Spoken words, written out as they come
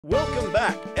Welcome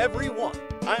back, everyone.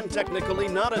 I'm technically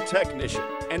not a technician,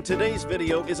 and today's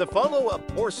video is a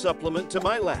follow-up or supplement to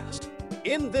my last.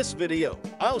 In this video,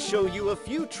 I'll show you a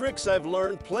few tricks I've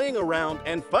learned playing around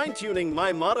and fine-tuning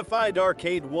my modified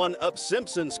Arcade1up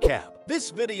Simpsons Cab. This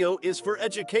video is for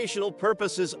educational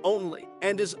purposes only,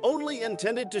 and is only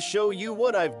intended to show you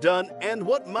what I've done and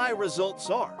what my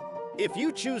results are. If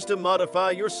you choose to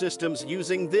modify your systems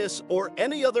using this or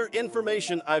any other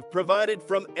information I've provided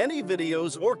from any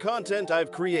videos or content I've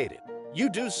created, you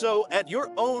do so at your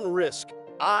own risk.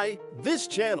 This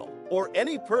channel, or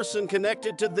any person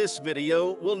connected to this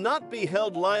video will not be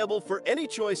held liable for any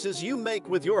choices you make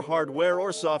with your hardware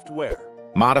or software.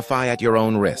 Modify at your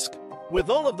own risk. With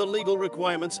all of the legal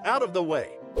requirements out of the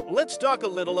way, let's talk a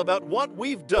little about what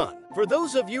we've done. For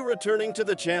those of you returning to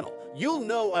the channel, you'll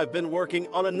know I've been working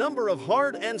on a number of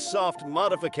hard and soft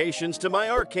modifications to my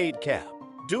arcade cab,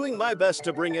 doing my best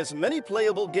to bring as many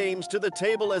playable games to the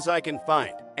table as I can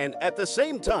find, and at the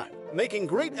same time, making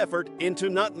great effort into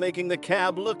not making the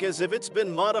cab look as if it's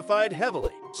been modified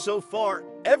heavily. So far,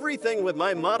 everything with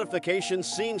my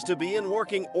modifications seems to be in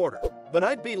working order, but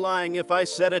I'd be lying if I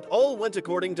said it all went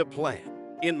according to plan.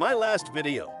 In my last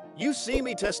video, you see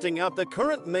me testing out the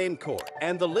current Mame core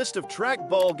and the list of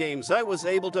Trackball Games I was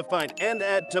able to find and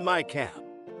add to my cab.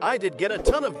 I did get a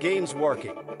ton of games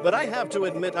working, but I have to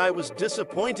admit I was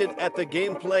disappointed at the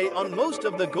gameplay on most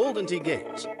of the Golden Tee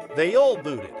games. They all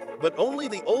booted, but only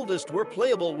the oldest were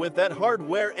playable with that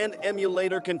hardware and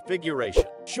emulator configuration.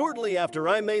 Shortly after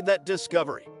I made that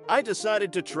discovery, I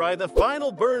decided to try the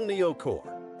Final Burn Neo core.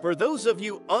 For those of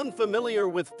you unfamiliar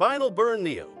with Final Burn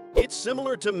Neo, it's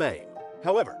similar to Mame.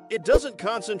 However, it doesn't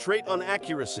concentrate on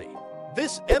accuracy.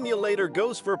 This emulator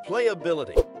goes for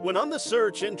playability. When on the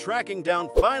search and tracking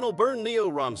down Final Burn Neo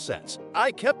ROM sets,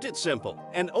 I kept it simple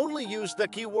and only used the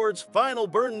keywords Final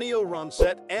Burn Neo ROM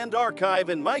set and archive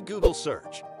in my Google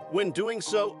search. When doing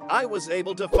so, I was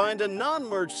able to find a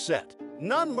non-merged set.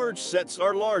 Non-merged sets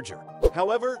are larger.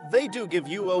 However, they do give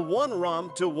you a 1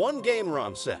 ROM to 1 game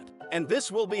ROM set. And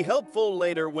this will be helpful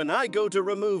later when I go to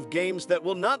remove games that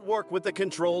will not work with the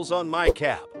controls on my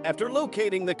cab. After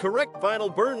locating the correct Final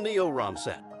Burn Neo ROM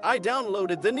set, I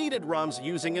downloaded the needed ROMs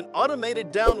using an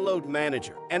automated download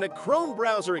manager and a Chrome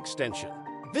browser extension.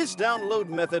 This download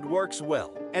method works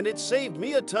well, and it saved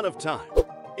me a ton of time.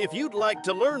 If you'd like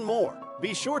to learn more,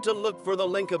 be sure to look for the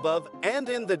link above and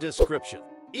in the description.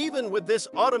 Even with this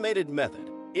automated method,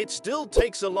 it still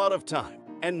takes a lot of time.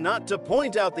 And not to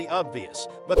point out the obvious,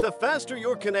 but the faster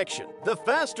your connection, the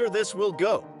faster this will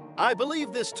go. I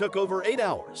believe this took over 8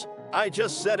 hours. I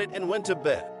just set it and went to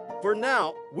bed. For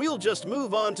now, we'll just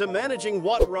move on to managing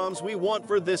what ROMs we want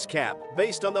for this cab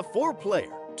based on the 4-player,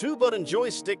 2-button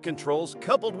joystick controls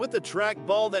coupled with the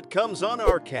trackball that comes on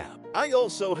our cab. I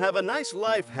also have a nice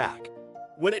life hack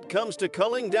when it comes to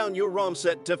culling down your ROM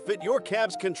set to fit your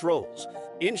cab's controls.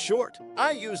 In short,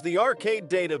 I use the arcade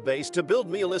database to build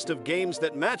me a list of games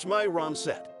that match my ROM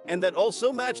set, and that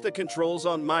also match the controls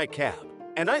on my cab.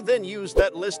 And I then use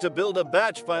that list to build a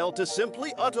batch file to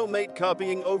simply automate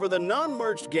copying over the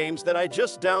non-merged games that I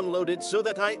just downloaded so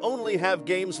that I only have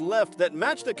games left that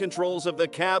match the controls of the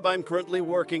cab I'm currently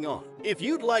working on. If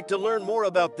you'd like to learn more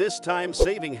about this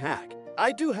time-saving hack,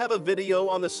 I do have a video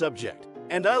on the subject,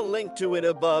 and I'll link to it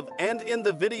above and in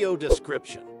the video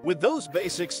description. With those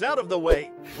basics out of the way,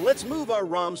 let's move our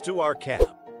ROMs to our cab.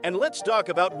 And let's talk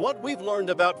about what we've learned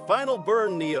about Final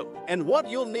Burn Neo and what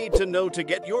you'll need to know to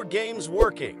get your games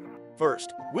working.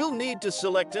 First, we'll need to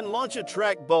select and launch a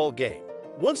trackball game.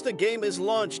 Once the game is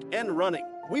launched and running,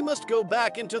 we must go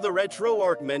back into the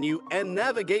RetroArch menu and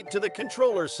navigate to the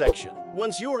controller section.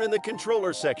 Once you're in the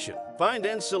controller section, find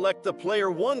and select the Player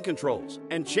 1 controls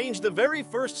and change the very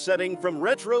first setting from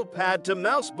Retro Pad to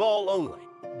Mouse Ball only.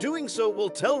 Doing so will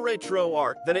tell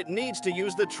RetroArch that it needs to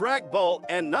use the trackball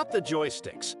and not the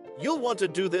joysticks. You'll want to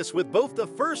do this with both the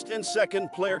first and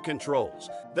second player controls.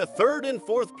 The third and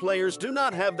fourth players do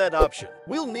not have that option.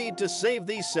 We'll need to save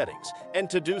these settings, and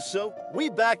to do so, we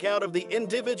back out of the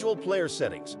individual player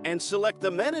settings and select the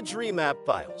Manage Remap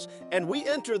Files, and we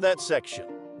enter that section.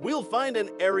 We'll find an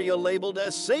area labeled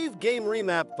as Save Game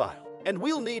Remap File, and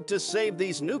we'll need to save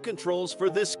these new controls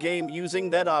for this game using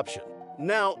that option.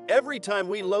 Now, every time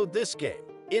we load this game,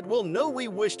 it will know we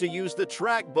wish to use the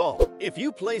trackball. If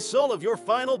you place all of your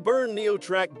Final Burn Neo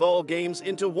trackball games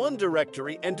into one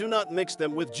directory and do not mix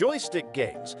them with joystick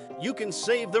games, you can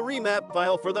save the remap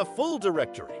file for the full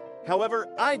directory. However,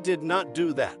 I did not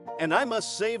do that, and I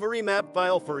must save a remap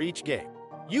file for each game.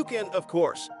 You can, of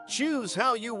course, choose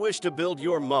how you wish to build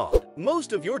your mod.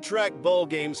 Most of your trackball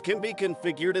games can be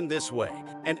configured in this way,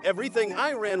 and everything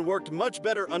I ran worked much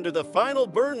better under the Final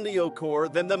Burn Neo core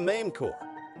than the Mame core.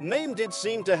 Mame did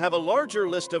seem to have a larger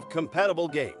list of compatible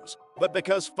games, but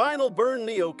because Final Burn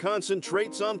Neo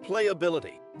concentrates on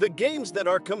playability, the games that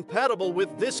are compatible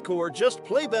with this core just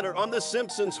play better on the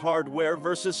Simpsons hardware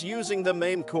versus using the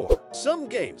Mame core. Some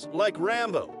games, like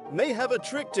Rambo, may have a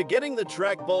trick to getting the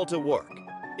trackball to work.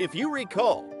 If you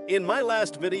recall, in my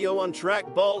last video on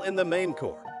trackball in the Mame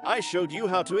core, I showed you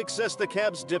how to access the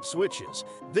cab's dip switches.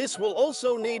 This will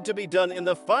also need to be done in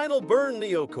the Final Burn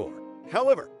Neo core.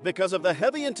 However, because of the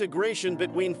heavy integration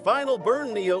between Final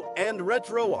Burn Neo and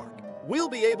RetroArch, we'll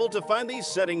be able to find these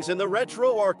settings in the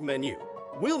RetroArch menu.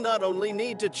 We'll not only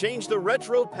need to change the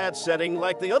retro pad setting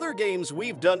like the other games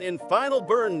we've done in Final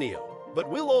Burn Neo, but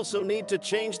we'll also need to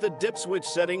change the dip switch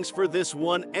settings for this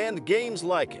one and games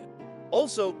like it.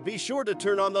 Also, be sure to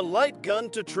turn on the light gun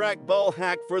to trackball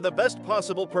hack for the best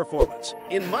possible performance.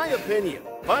 In my opinion,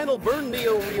 Final Burn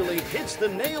Neo really hits the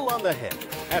nail on the head.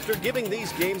 After giving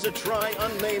these games a try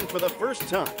on Mame for the first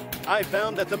time, I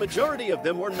found that the majority of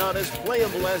them were not as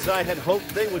playable as I had hoped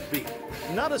they would be.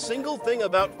 Not a single thing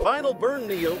about Final Burn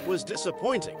Neo was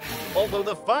disappointing. Although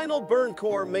the Final Burn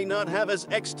core may not have as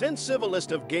extensive a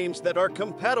list of games that are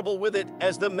compatible with it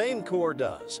as the Mame core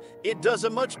does, it does a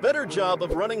much better job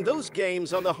of running those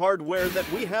games on the hardware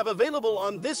that we have available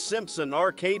on this Simpsons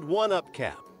Arcade1up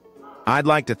Cab. I'd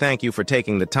like to thank you for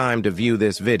taking the time to view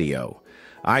this video.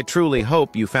 I truly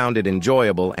hope you found it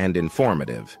enjoyable and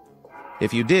informative.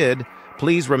 If you did,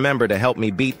 please remember to help me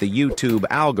beat the YouTube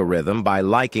algorithm by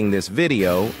liking this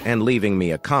video and leaving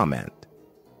me a comment.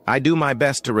 I do my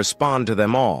best to respond to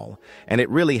them all, and it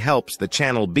really helps the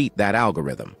channel beat that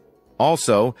algorithm.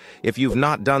 Also, if you've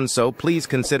not done so, please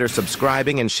consider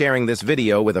subscribing and sharing this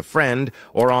video with a friend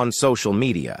or on social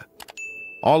media.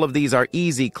 All of these are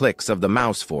easy clicks of the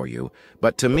mouse for you,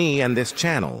 but to me and this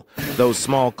channel, those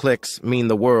small clicks mean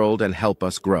the world and help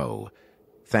us grow.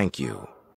 Thank you.